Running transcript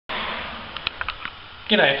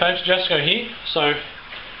G'day folks, Jasco here. So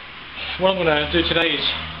what I'm going to do today is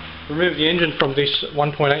remove the engine from this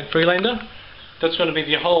 1.8 Freelander. That's going to be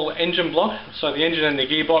the whole engine block, so the engine and the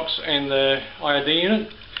gearbox and the IOD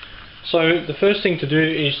unit. So the first thing to do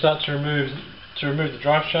is start to remove the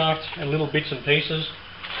drive shaft and little bits and pieces.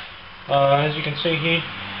 As you can see here,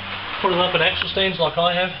 put it up in axle stands like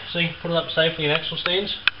I have. See, put it up safely in axle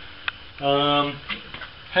stands.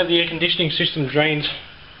 Have the air conditioning system drained,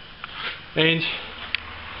 and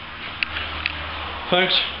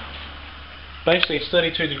folks, basically it's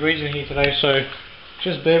 32 degrees in here today, so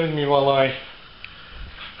just bear with me while I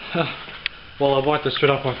wipe the sweat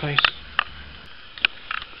off my face.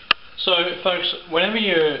 So folks, whenever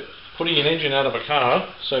you're putting an engine out of a car,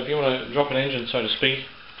 so if you want to drop an engine, so to speak,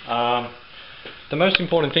 the most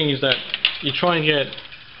important thing is that you try and get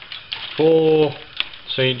four,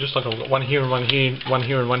 see, just like I've got one here and one here, one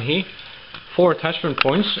here and one here, 4 attachment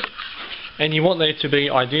points, and you want there to be,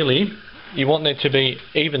 ideally, you want there to be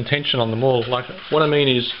even tension on them all. Like, what I mean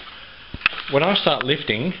is, when I start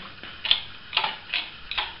lifting,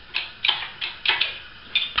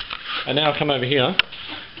 and now I come over here,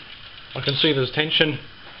 I can see there's tension,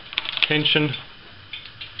 tension,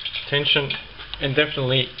 tension, and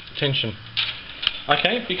definitely tension.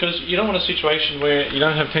 Okay, because you don't want a situation where you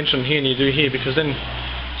don't have tension here and you do here, because then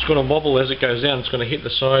it's going to wobble as it goes down. It's going to hit the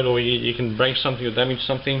side, or you can break something or damage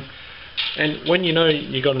something. And when you know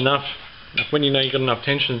you've got enough,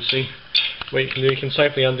 tension, see, what you can do, you can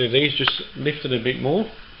safely undo these. Just lift it a bit more,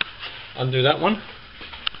 undo that one.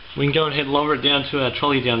 We can go ahead and lower it down to our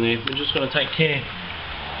trolley down there. We're just going to take care,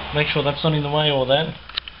 make sure that's not in the way or that.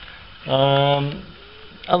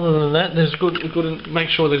 Other than that, there's make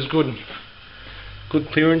sure there's good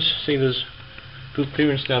clearance. See, there's good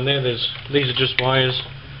clearance down there. These are just wires.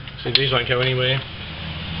 See, these won't go anywhere.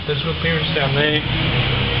 There's good clearance down there.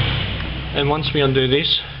 And once we undo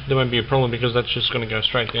this, there won't be a problem, because that's just going to go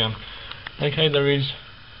straight down. Okay, there is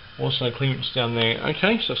also clearance down there.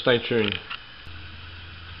 Okay, so stay tuned.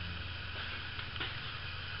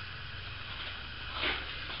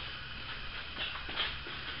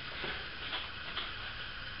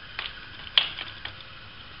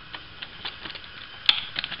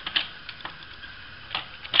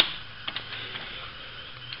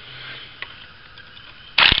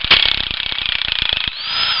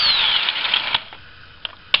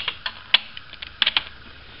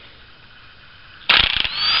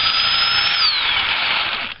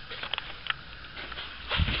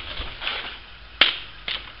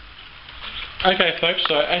 Okay folks,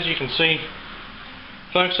 so as you can see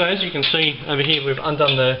over here, we've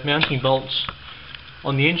undone the mounting bolts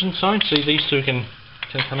on the engine side. See, these two can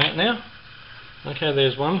come out now. Okay,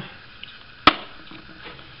 there's one,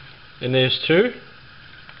 and there's two.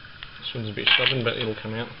 This one's a bit stubborn, but it'll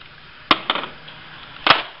come out.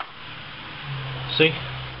 See,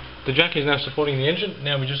 the jack is now supporting the engine.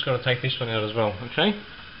 Now we just got to take this one out as well. Okay.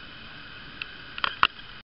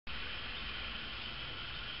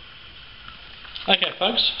 Okay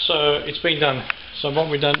folks, so it's been done. So what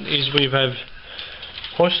we've done is we have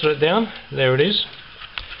hoisted it down. There it is.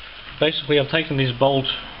 Basically, I've taken this bolt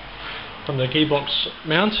from the gearbox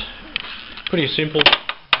mount. Pretty simple.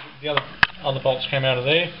 The other bolts came out of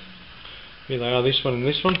there. Here they are, this one and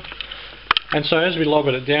this one. And so as we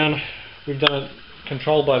lowered it down, we've done it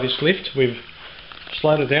controlled by this lift. We've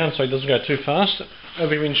slowed it down so it doesn't go too fast. And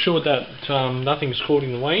we've ensured that nothing's caught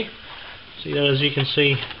in the way. See, as you can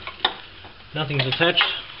see, nothing's attached.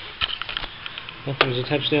 Nothing's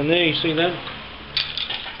attached down there. You see that?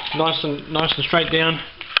 Nice and straight down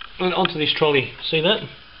and onto this trolley. See that?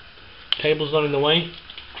 Cable's not in the way.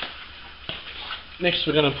 Next,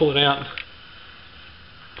 we're going to pull it out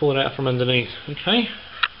from underneath. Okay.